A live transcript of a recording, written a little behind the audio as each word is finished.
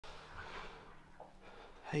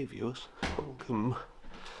Hey viewers, welcome.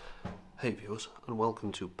 Hey viewers, and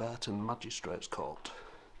welcome to Burton Magistrates Court.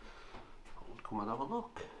 I want to come and have a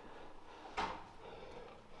look.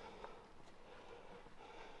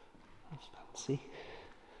 That's fancy.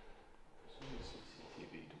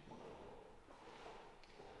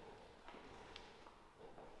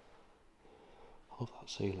 I love that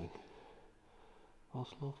ceiling.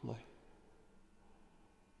 That's lovely.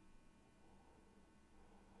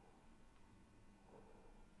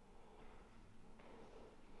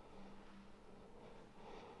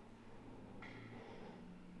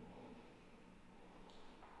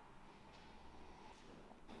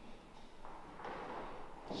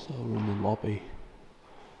 So we're in the lobby.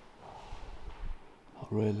 I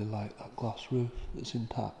really like that glass roof that's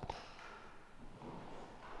intact.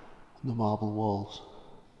 And the marble walls.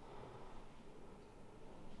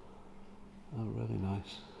 They're really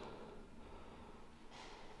nice.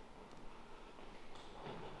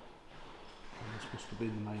 And this must have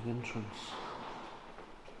been the main entrance.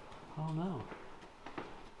 Oh no.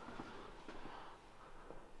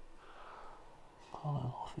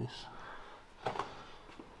 Parallel office.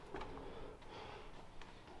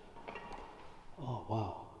 Oh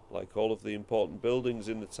wow. Like all of the important buildings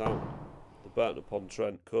in the town, the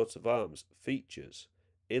Burton-upon-Trent coat of arms features,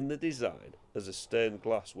 in the design, as a stained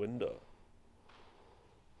glass window.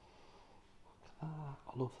 I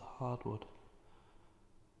love the hardwood.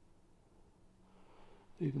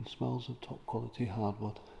 It even smells of top quality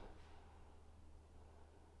hardwood. Look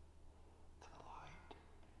at the light.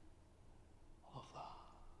 I love that.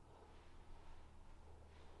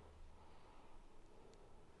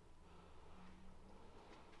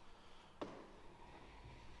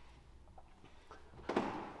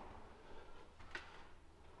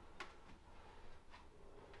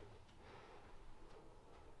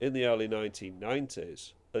 In the early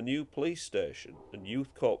 1990s, a new police station and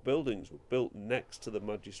youth court buildings were built next to the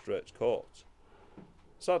Magistrates Court.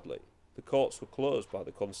 Sadly, the courts were closed by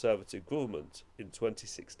the Conservative government in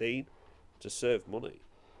 2016 to save money,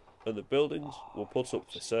 and the buildings were put up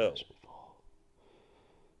for sale.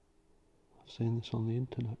 I've seen this on the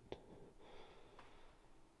internet.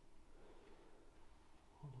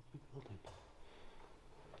 What a lovely building.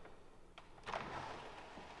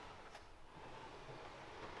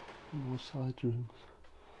 More side rooms.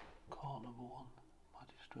 Court number 1,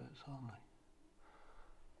 magistrates only.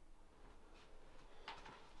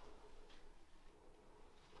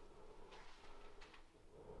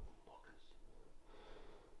 Lockers.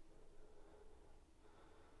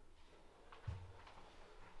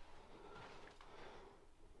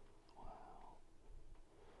 Wow.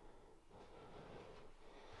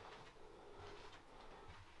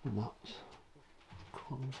 And that's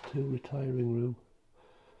corner 2 retiring room.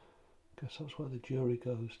 Guess that's where the jury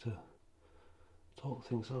goes to talk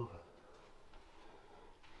things over.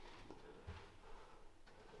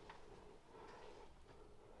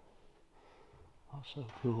 That's so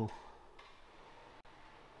cool.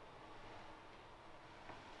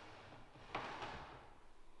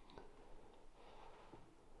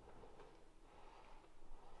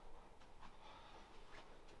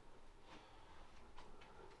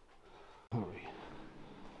 Harry.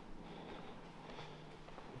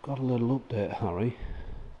 Got a little update, Harry.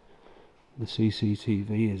 The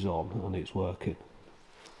CCTV is on and it's working.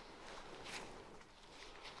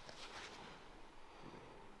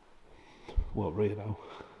 Well, you know,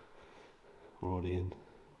 we're already in.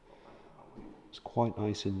 It's quite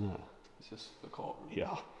nice in there. It's just the courtroom.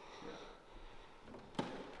 Yeah.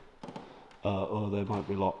 Or they might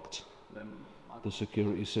be locked. The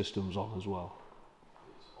security system's on as well.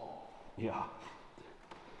 It's off. Yeah.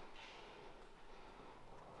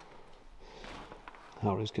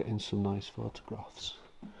 Harry's getting some nice photographs.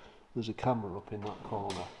 There's a camera up in that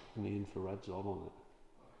corner and the infrared's on it.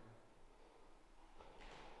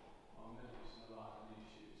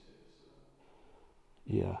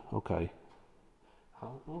 Yeah, okay.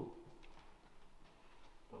 How? Oh.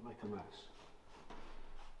 Don't make a mess.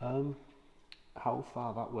 How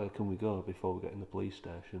far that way can we go before we get in the police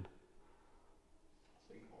station?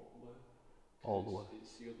 I think all the way. All the way?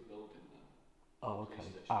 It's the other building then. Oh, okay.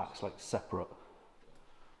 Ah, it's like separate.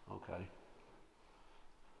 Okay.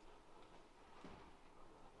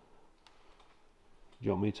 Do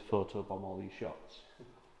you want me to photobomb all these shots?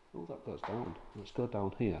 Oh, that goes down. Let's go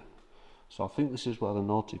down here. So I think this is where the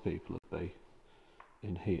naughty people would be,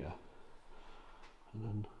 in here. And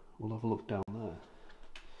then we'll have a look down there.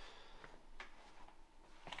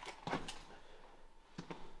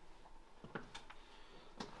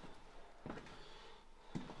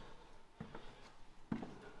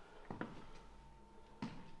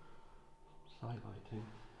 Side lighting.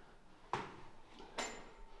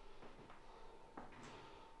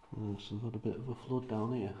 So we've had a bit of a flood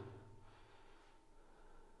down here.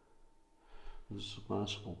 There's a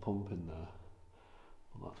submersible pump in there.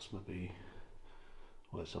 Well, that's maybe,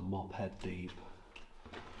 well, it's a mop head deep.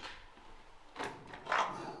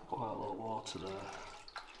 Quite a lot of water there.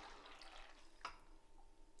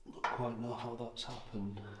 Don't quite know how that's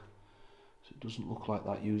happened. So it doesn't look like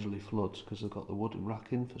that usually floods because they've got the wooden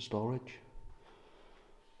racking for storage.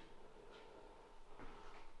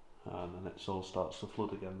 And then it all starts to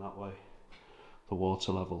flood again that way. The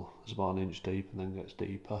water level is about 1 inch deep and then gets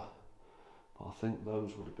deeper. But I think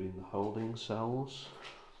those would have been the holding cells.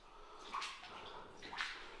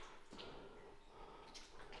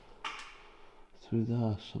 Through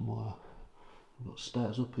there somewhere. I've got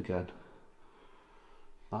stairs up again.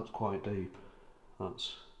 That's quite deep.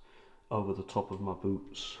 That's over the top of my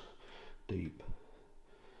boots deep.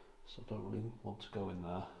 So I don't really want to go in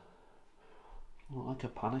there. Not like a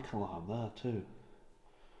panic alarm there too.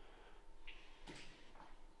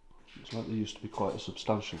 It's like there used to be quite a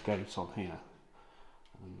substantial gate on here.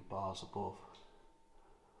 And then the bars above.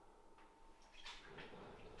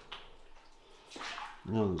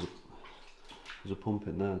 No, there's a pump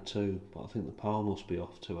in there too, but I think the power must be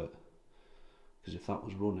off to it. Because if that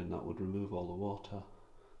was running, that would remove all the water.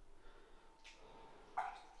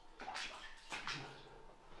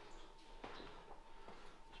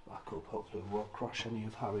 Let's back up, hopefully we won't crash any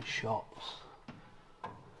of Harry's shops.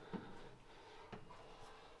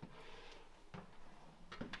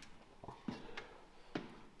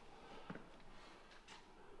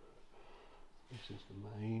 This is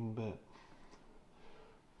the main bit.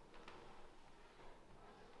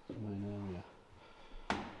 The main area.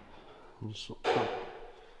 And there's some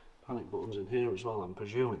panic buttons in here as well, I'm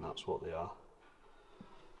presuming that's what they are.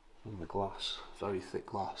 And the glass, very thick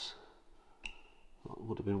glass. That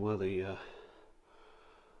would have been where the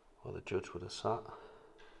judge would have sat.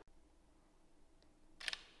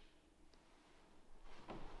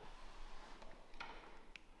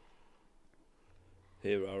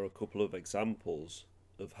 Here are a couple of examples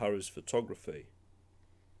of Harry's photography.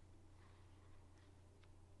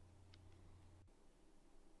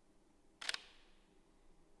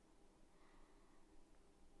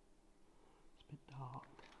 It's a bit dark.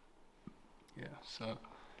 Yeah, so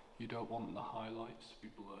you don't want the highlights to be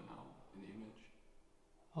blown out in the image.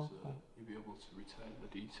 Okay. So you'll be able to retain the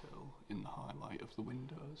detail in the highlight of the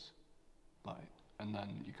windows, and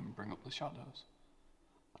then you can bring up the shadows.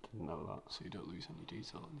 I didn't know that. So you don't lose any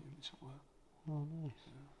detail in the image at work. Oh, nice.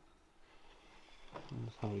 And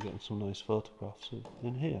that's how we're getting some nice photographs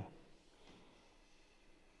in here.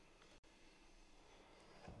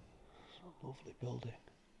 It's a lovely building.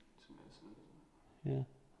 It's amazing, isn't it? Yeah.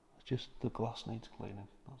 It's just the glass needs cleaning.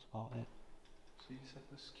 That's about it. So you said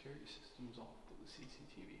the security system's off, but the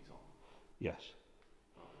CCTV's on? Yes.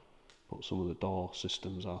 But some of the door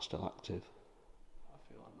systems are still active. I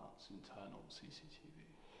feel like that's internal CCTV.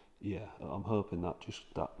 Yeah, I'm hoping that just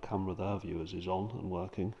that camera there, viewers, is on and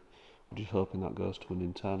working. I'm just hoping that goes to an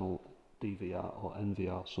internal DVR or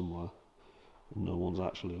NVR somewhere and no one's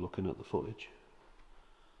actually looking at the footage.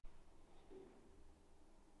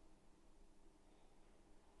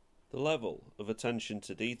 The level of attention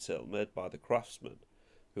to detail made by the craftsmen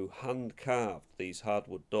who hand-carved these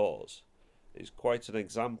hardwood doors is quite an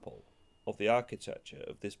example of the architecture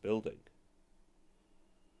of this building.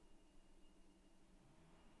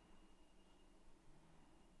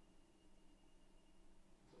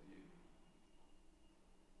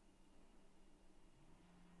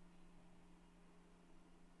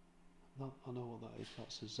 I know what that is,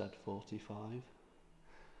 that's a Z45.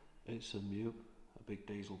 It's a Mube, a big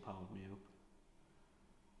diesel powered Mube.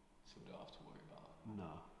 So we don't have to worry about it? No.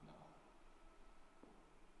 No.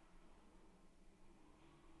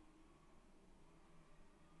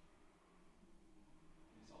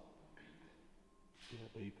 It's all beeping. Yeah,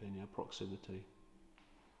 beeping, yeah, proximity.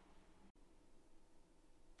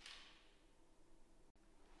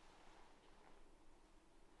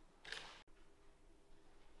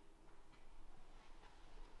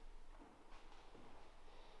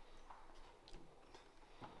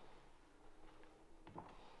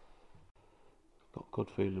 Got a good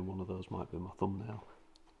feeling one of those might be my thumbnail.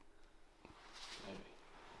 Maybe.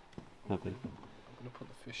 Maybe. I'm going to put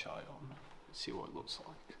the fisheye on and see what it looks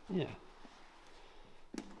like. Yeah.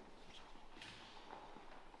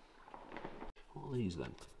 What are these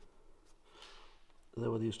then? Are they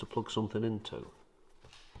where they used to plug something into?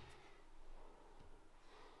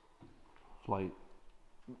 Like,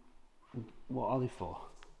 what are they for?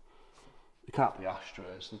 They can't be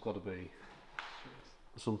ashtrays, they've got to be...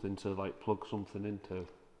 something to like plug something into.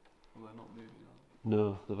 Well, they're not moving, are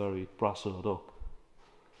No, they're very brassoed up.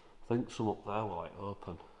 I think some up there were like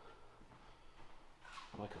open,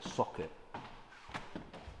 like a socket.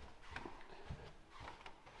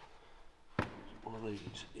 One of these,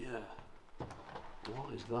 yeah.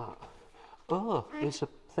 What is that? Oh, it's a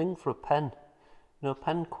thing for a pen. You know, a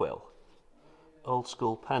pen quill. Old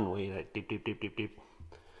school pen where you like dip, dip, dip, dip, dip.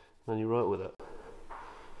 And you wrote with it. I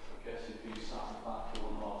guess if you sat in the back, you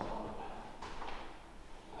wouldn't last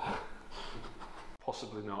on it.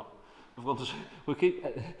 Possibly not. We keep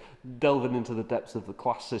delving into the depths of the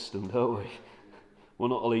class system, don't we? We're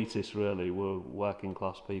not elitists really, we're working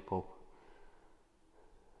class people.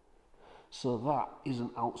 So that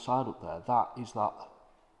isn't outside up there, that is that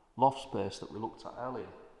loft space that we looked at earlier.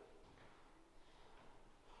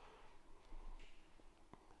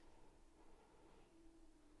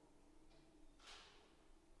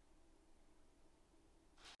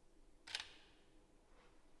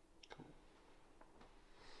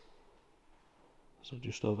 So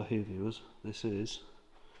just over here, viewers, this is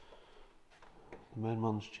the main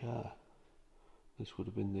man's chair. This would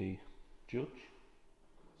have been the judge.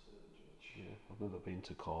 Yeah, I've never been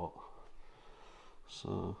to court.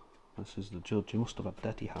 So this is the judge. He must have had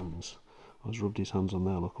dirty hands. He's rubbed his hands on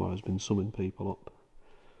there, look where he's been summing people up.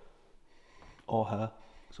 Or her,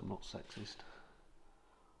 because I'm not sexist.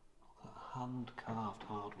 Look at that, hand carved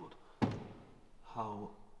hardwood.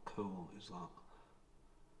 How cool is that?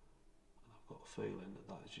 Got a feeling that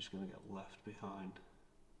that is just going to get left behind.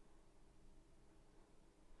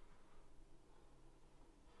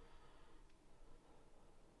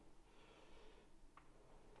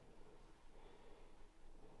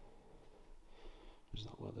 Is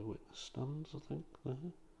that where the witness stands, I think, there?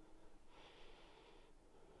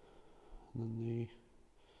 And then the...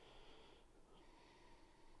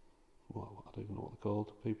 well, I don't even know what they're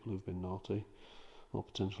called. People who've been naughty, or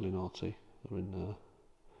potentially naughty, are in there.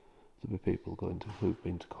 There'll be people going to who've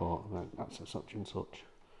been to court and like, that's a such and such,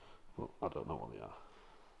 but I don't know what they are.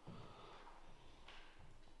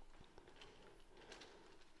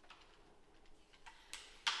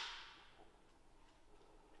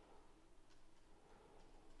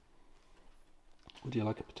 Would you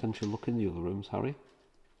like a potential look in the other rooms, Harry?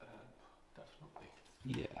 Definitely.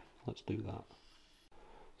 Yeah, let's do that.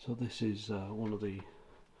 So this is one of the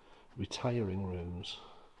retiring rooms,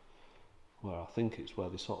 where I think it's where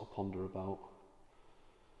they sort of ponder about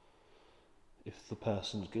if the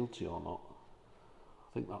person's guilty or not.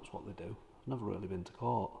 I think that's what they do. I've never really been to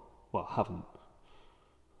court. Well, I haven't.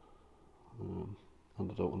 And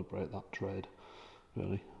I don't want to break that trade,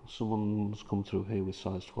 really. Someone's come through here with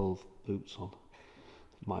size 12 boots on.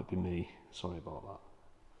 It might be me. Sorry about that.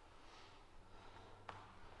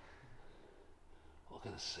 Look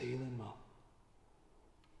at the ceiling, man.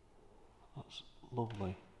 That's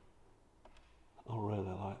lovely. I really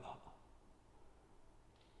like that.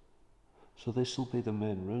 So this will be the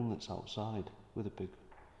main room that's outside with a big...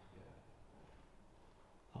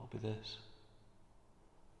 That'll be this.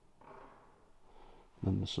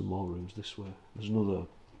 Then there's some more rooms this way. There's another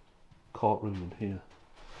courtroom in here.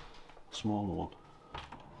 A smaller one.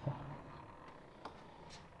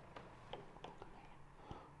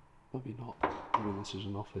 Maybe not. Maybe this is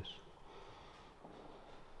an office.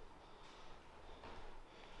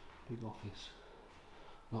 Big office.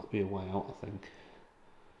 That'll be a way out, I think.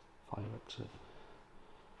 Fire exit.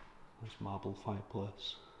 This marble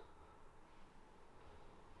fireplace.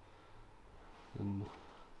 And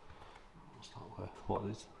what's that way? What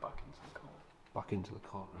is? Back into the court. Back into the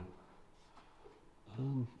courtroom.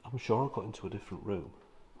 I'm sure I got into a different room.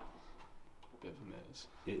 A bit of a maze.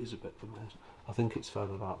 It is a bit of a maze. I think it's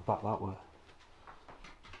further back that way.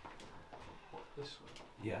 What, this way?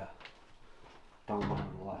 Yeah. Down there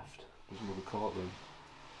on the left. There's another courtroom.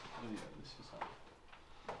 Oh yeah, this is that.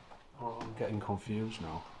 Oh, I'm getting confused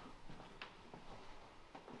now.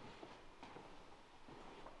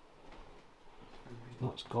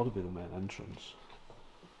 That's got to be the main entrance.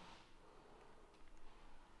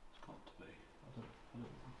 It's got to be. I don't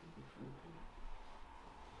think it'll be through here.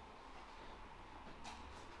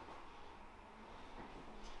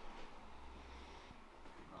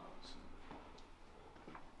 No, it's,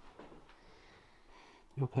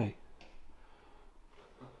 You okay?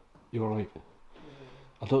 You alright?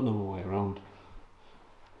 I don't know my way around. Do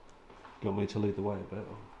you want me to lead the way a bit?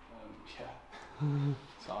 Or? yeah.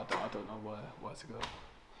 So I don't know where to go.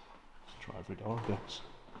 Just try every door, I guess.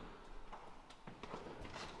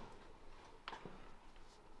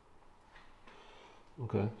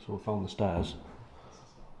 Okay, so we found the stairs.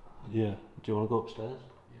 Yeah. Do you want to go upstairs?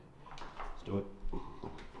 Yeah. Let's do it.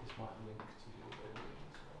 This might link to the other area.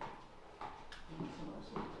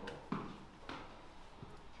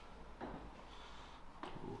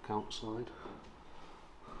 Look outside.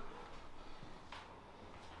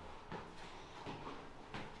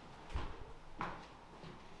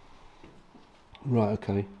 Right,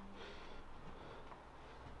 okay. I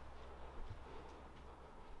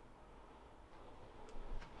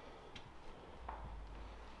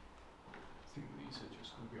think these are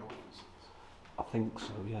just going to be offices. I think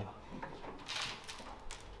so, yeah.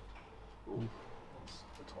 That's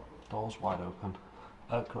the toilet. Door's wide open.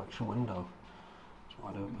 Correction, window. It's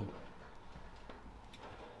wide open.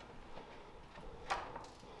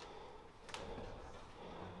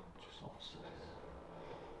 Just offices.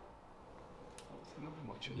 I don't think there'll be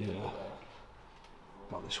much in Yeah. there.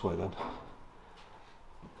 Not this way then.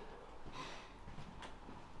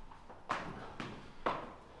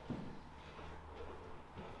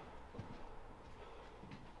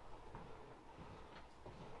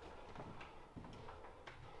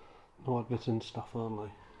 No admitting staff only.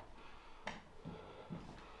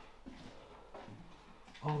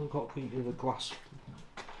 Oh, they've got the glass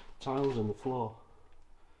tiles in the floor.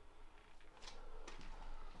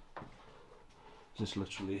 This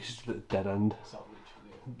literally is a dead end. Is that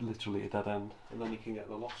literally? Literally a dead end. And then you can get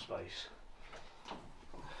the loft space.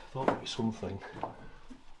 Thought it'd be something.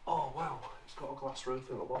 Oh wow, it's got a glass roof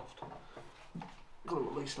in the loft. Got to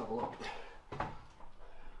at least have a look.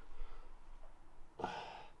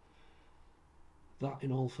 That,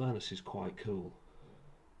 in all fairness, is quite cool.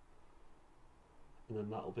 And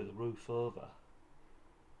then that'll be the roof over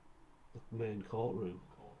the main courtroom.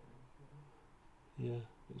 Yeah,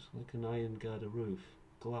 it's like an iron girder roof,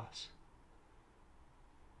 glass.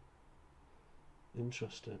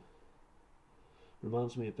 Interesting.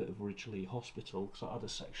 Reminds me a bit of Ridgely Hospital, because I had a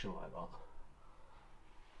section like that.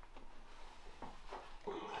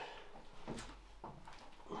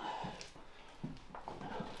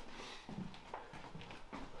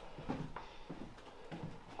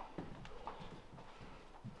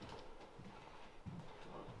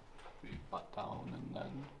 Back down and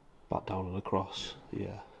then. Back down and across,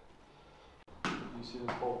 yeah. You see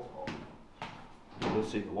the vault door? You'll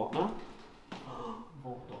see the what now?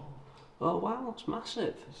 Vault door. Oh wow, that's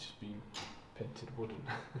massive. It's just been painted wooden.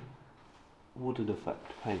 Wooden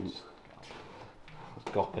effect paint.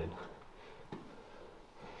 That's gopping.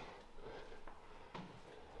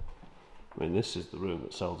 I mean, this is the room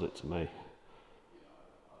that sells it to me.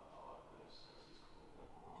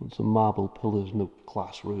 Want some marble pillars and a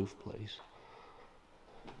glass roof, please.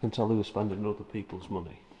 I can tell they were spending other people's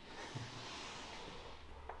money.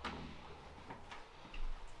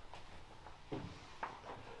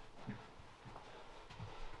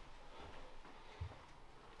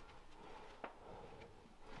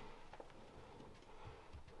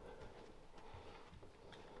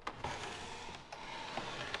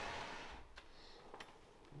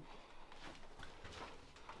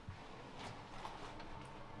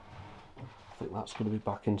 I think that's going to be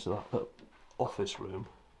back into that office room.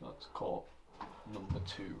 That's court number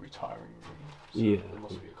 2 retiring room. So Yeah. there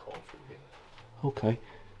must be a court through here. Okay.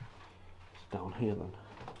 It's down here then.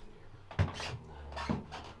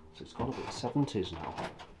 So it's got a bit 70s now.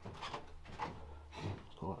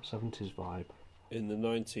 It's got that 70s vibe. In the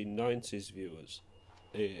 1990s, viewers,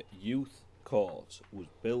 a youth court was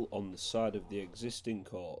built on the side of the existing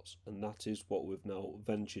courts, and that is what we've now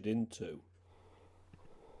ventured into.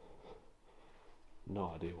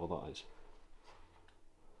 No idea what that is.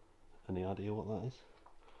 Any idea what that is?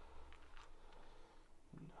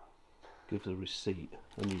 No. Give the receipt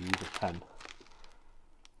and you use a pen.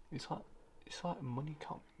 It's like a money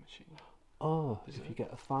counting machine. Oh, Is if it? you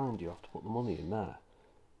get a fine, you have to put the money in there.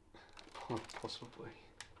 Possibly.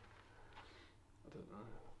 I don't know.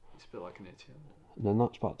 It's a bit like an ATM. And then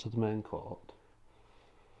that's back to the main court.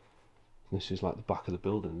 This is like the back of the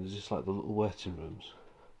building. There's just like the little waiting rooms.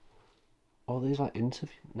 Oh, these like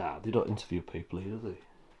interview? Nah, they don't interview people here, do they?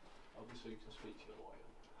 Obviously, you can speak to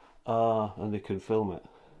your lawyer. And they can film it.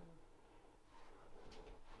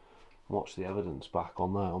 Watch the evidence back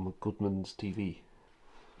on there on the Goodman's TV.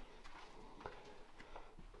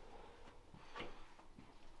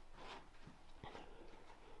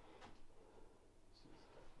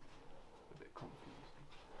 A bit confusing.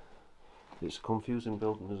 It's a confusing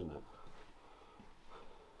building, isn't it?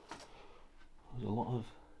 There's a lot of...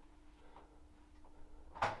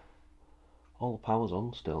 All the power's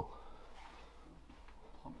on still.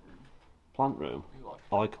 Plant room. Plant room. You like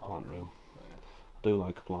I like a plant room. Yeah. I do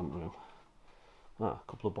like a plant room. Ah,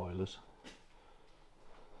 a couple of boilers.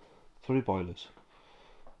 3 boilers.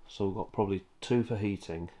 So we've got probably 2 for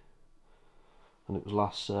heating. And it was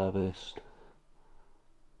last serviced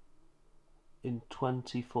in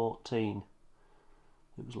 2014.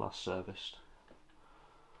 It was last serviced.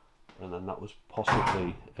 and then that was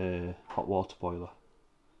possibly a hot water boiler.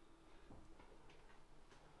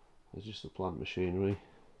 There's just the plant machinery.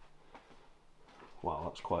 Wow,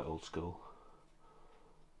 that's quite old school.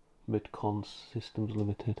 Midcon Systems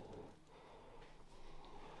Limited.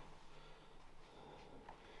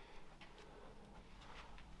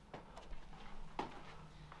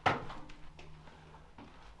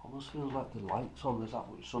 Almost feels like the light's on, there's that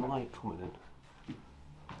much sunlight coming in.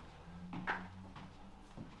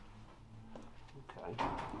 Okay.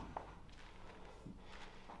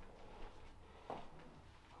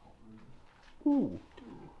 Ooh,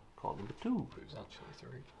 card number 2. It was actually 3.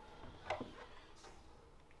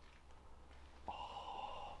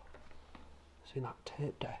 Oh, see that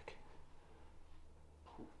tape deck?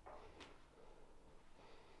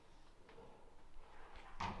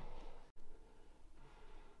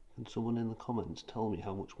 Can someone in the comments tell me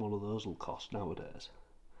how much one of those will cost nowadays?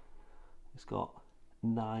 It's got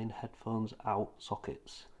 9 headphones out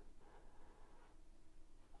sockets,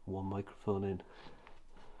 1 microphone in.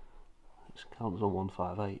 It counts on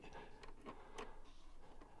 158.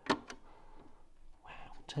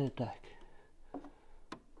 Wow, tape deck.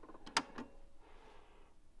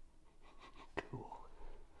 Cool.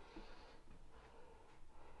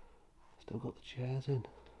 Still got the chairs in.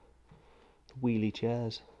 The wheelie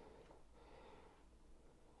chairs.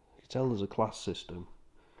 You can tell there's a class system,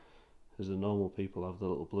 as the normal people have the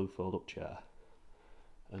little blue fold up chair,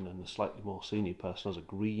 and then the slightly more senior person has a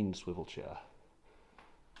green swivel chair,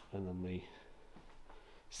 and then the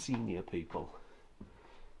senior people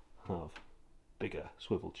have bigger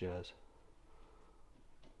swivel chairs.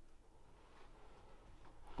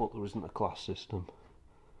 But there isn't a class system.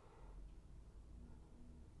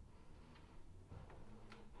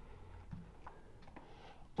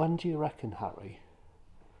 When do you reckon, Harry,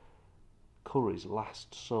 Curry's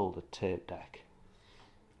last sold a tape deck?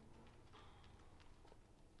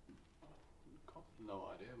 No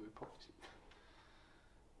idea, we probably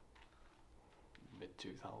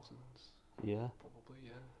mid-2000s. Yeah. Probably,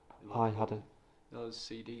 yeah. I had a... Those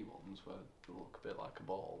CD ones where they look a bit like a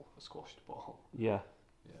ball, a squashed ball. Yeah.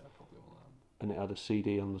 Yeah, probably one of them. And it had a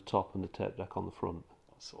CD on the top and the tape deck on the front.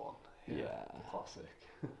 That's the one. Yeah. Classic.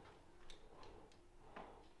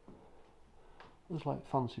 There's like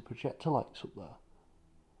fancy projector lights up there.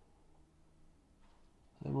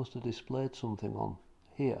 They must have displayed something on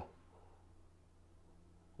here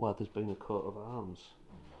where there's been a coat of arms.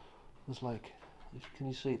 There's like, can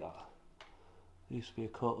you see that? There used to be a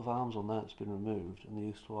coat of arms on there that's been removed, and they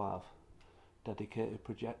used to have dedicated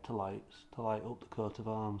projector lights to light up the coat of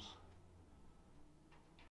arms.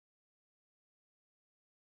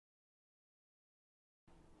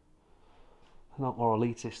 They're not more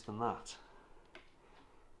elitist than that.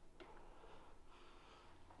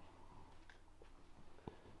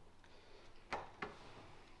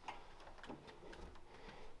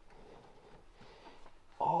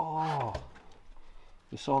 Oh,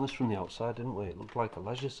 we saw this from the outside, didn't we? It looked like a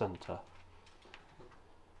leisure centre.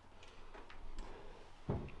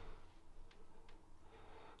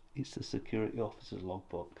 It's the security officer's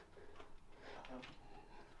logbook.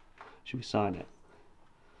 Should we sign it?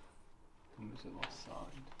 When was it last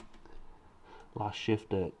signed? Last shift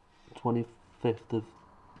date, 25th of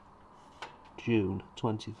June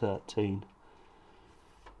 2013.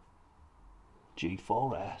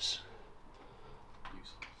 G4S.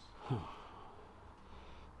 Useless.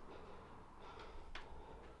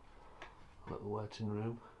 Little waiting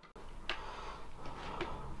room.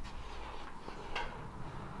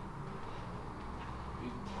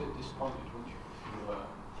 You'd be a bit disappointed, wouldn't you,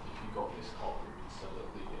 if you got this hot room instead of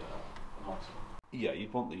the nice one? Yeah,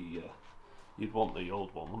 you'd want the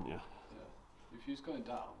old one, wouldn't you? Yeah. If you was going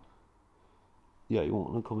down. Yeah, you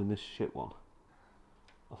want to come in this shit one.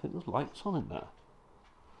 I think there's lights on in there.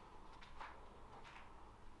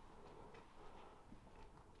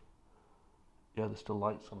 Yeah, there's still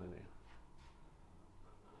lights on in here.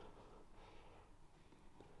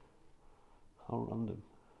 How random.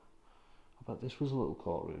 I bet this was a little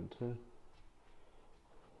courtroom too.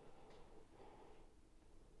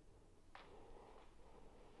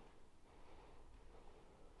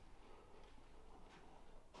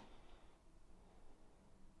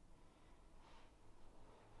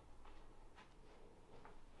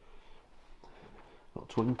 Got a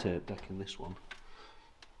twin tape deck in this one.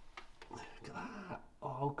 Look at that. Oh,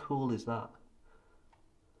 how cool is that?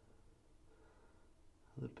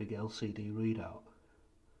 The big LCD readout.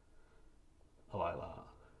 I like that.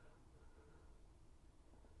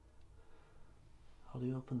 How do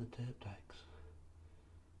you open the tape decks?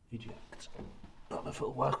 Eject. I don't know if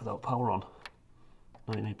it'll work without power on.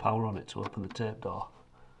 No, you need power on it to open the tape door.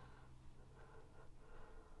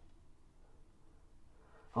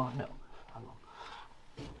 Oh no, hang on.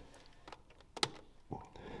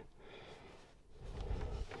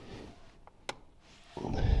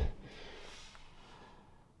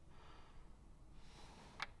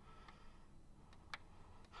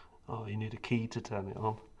 Oh, you need a key to turn it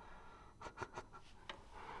on.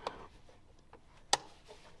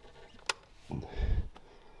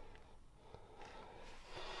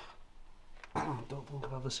 I don't think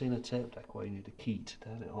I've ever seen a tape deck where you need a key to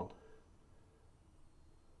turn it on.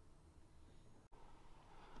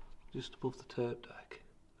 Just above the tape deck,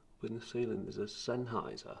 up in the ceiling, there's a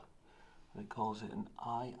Sennheiser, and it calls it an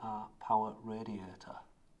IR power radiator.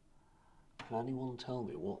 Can anyone tell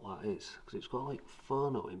me what that is? Because it's got like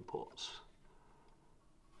phono inputs,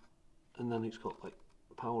 and then it's got like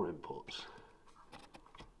power inputs.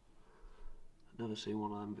 I've never seen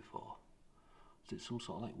one of them before. Is it some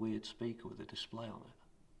sort of like weird speaker with a display on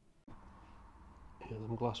it? Yeah,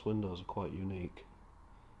 them glass windows are quite unique.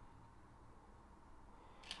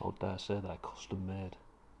 I would dare say they're custom made.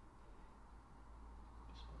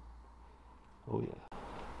 Oh yeah.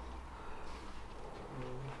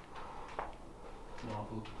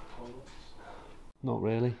 Marble toilets. Not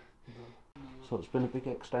really. No. So it's been a big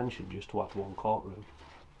extension just to add one courtroom.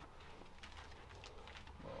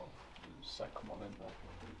 Well, there's a second one in there,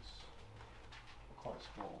 but it's quite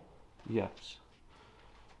small. Yes.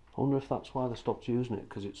 I wonder if that's why they stopped using it,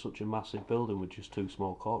 because it's such a massive building with just two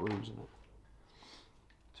small courtrooms in it.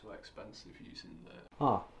 Too expensive using the...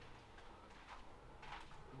 Ah.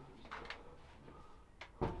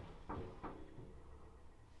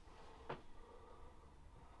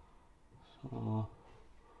 So...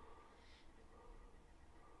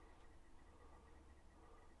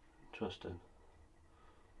 interesting.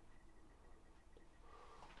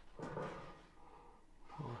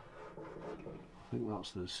 I think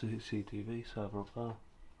that's the cctv server up there.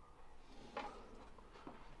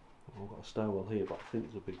 I've got a stairwell here, but I think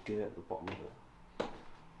there's a big gate at the bottom of it.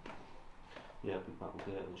 Yeah, big metal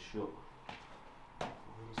gate and shut.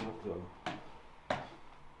 Where's that go?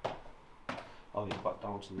 Oh yeah, back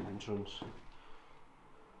down to the entrance.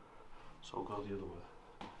 So I'll go the other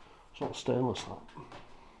way. It's all stainless,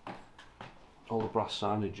 that. All the brass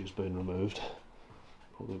signage has been removed,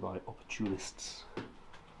 probably by opportunists.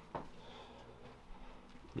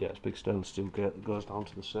 Yeah, it's a big stainless steel gate that goes down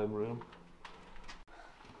to the same room.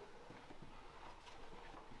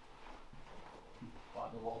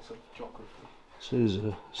 Like the lots of geography. So there's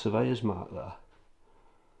a surveyor's mark there.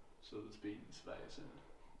 So there's been surveyors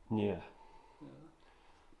in. Yeah. Yeah.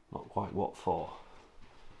 Not quite what for.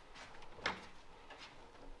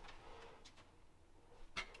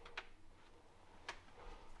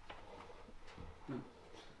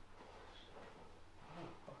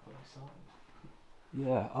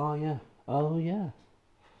 Yeah, oh yeah, oh yeah.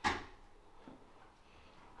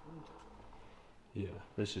 Yeah,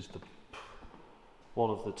 this is the one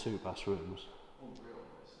of the two best rooms.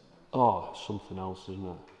 Oh, it's something else, isn't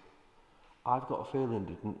it? I've got a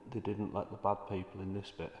feeling they didn't let the bad people in this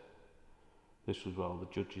bit. This was where all the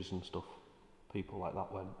judges and stuff, people like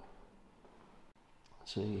that went.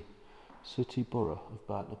 See, City Borough of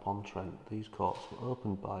Burton upon Trent. These courts were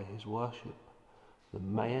opened by His Worship the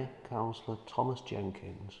Mayor Councillor Thomas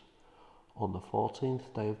Jenkins on the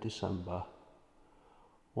 14th day of December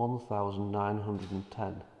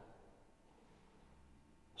 1910.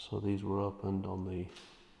 So these were opened on the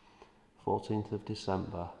 14th of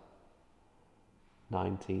December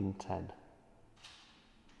 1910.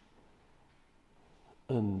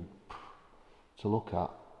 And to look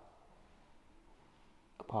at,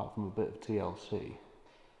 apart from a bit of TLC,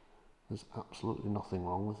 there's absolutely nothing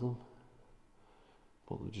wrong with them.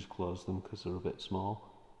 But they just closed them because they're a bit small.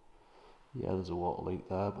 Yeah, there's a water leak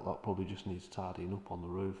there, but that probably just needs tidying up on the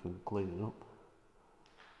roof and cleaning up.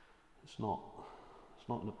 It's not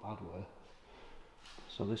in a bad way.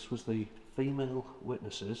 So this was the female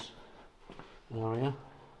witnesses area.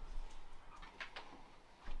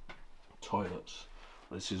 Toilets.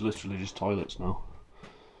 This is literally just toilets now.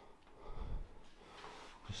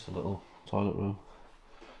 Just a little toilet room.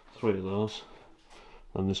 3 of those.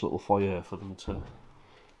 And this little foyer for them to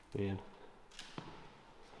be in.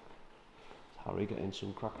 Harry getting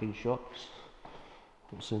some cracking shots.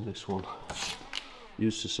 What's in this one?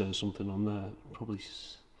 Used to say something on there. Probably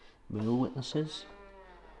male witnesses.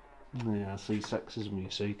 Yeah, I see sexism, you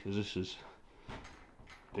see, because this is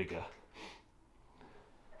bigger.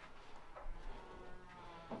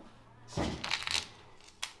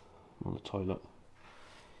 On the toilet.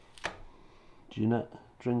 Jeanette,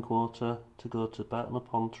 drink water to go to Burton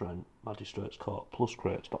upon Trent, Magistrates Court,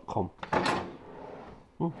 pluscrates.com.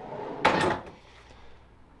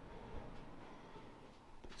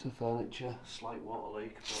 Bit of furniture, slight water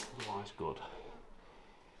leak, but otherwise good.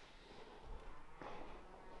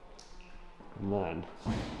 And then,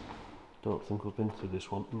 don't think we've been through this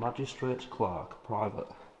one. Magistrates Clerk, private.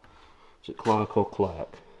 Is it clerk or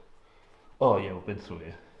clerk? Oh yeah, we've been through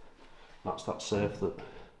here. That's that safe that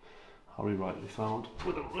Harry rightly found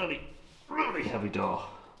with a really, really heavy door.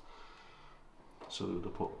 So they would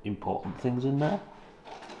have put important things in there.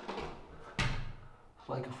 It's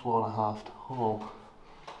like a 4.5 tall.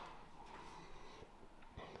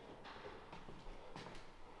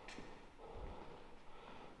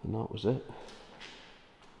 And that was it.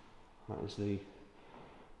 That is the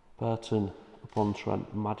Burton upon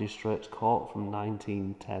Trent Magistrates Court from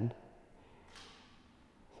 1910.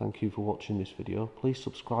 Thank you for watching this video. Please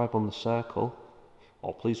subscribe on the circle,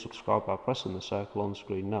 or please subscribe by pressing the circle on the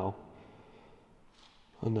screen now.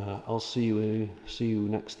 And I'll see you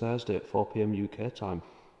next Thursday at 4 PM UK time.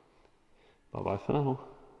 Bye bye for now.